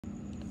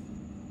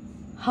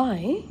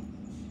Hi,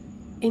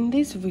 in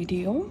this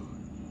video,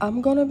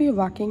 I'm gonna be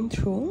walking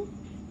through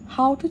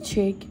how to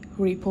check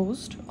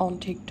repost on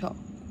TikTok.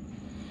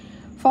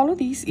 Follow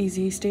these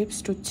easy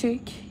steps to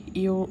check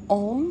your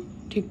own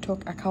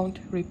TikTok account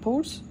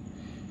reposts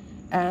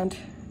and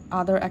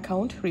other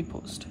account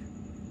repost.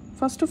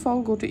 First of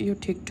all, go to your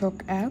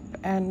TikTok app,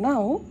 and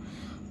now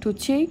to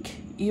check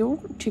your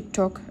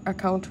TikTok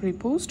account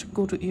repost,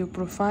 go to your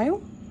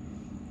profile.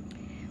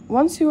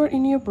 Once you are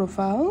in your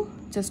profile,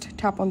 just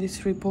tap on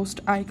this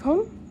repost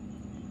icon,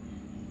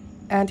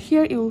 and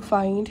here you will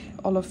find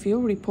all of your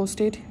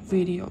reposted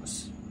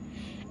videos.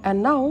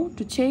 And now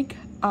to check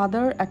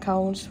other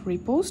accounts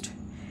repost,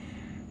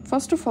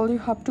 first of all you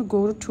have to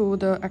go to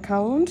the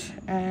account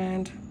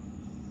and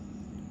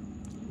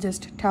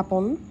just tap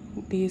on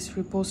this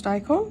repost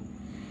icon,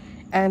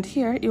 and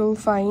here you will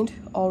find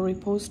all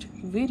repost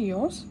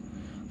videos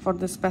for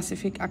the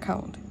specific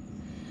account.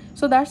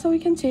 So that's how we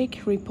can check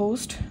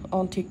repost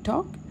on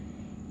TikTok.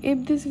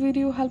 If this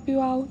video helped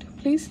you out,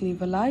 please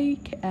leave a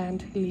like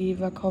and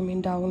leave a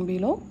comment down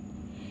below.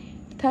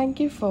 Thank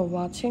you for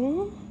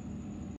watching.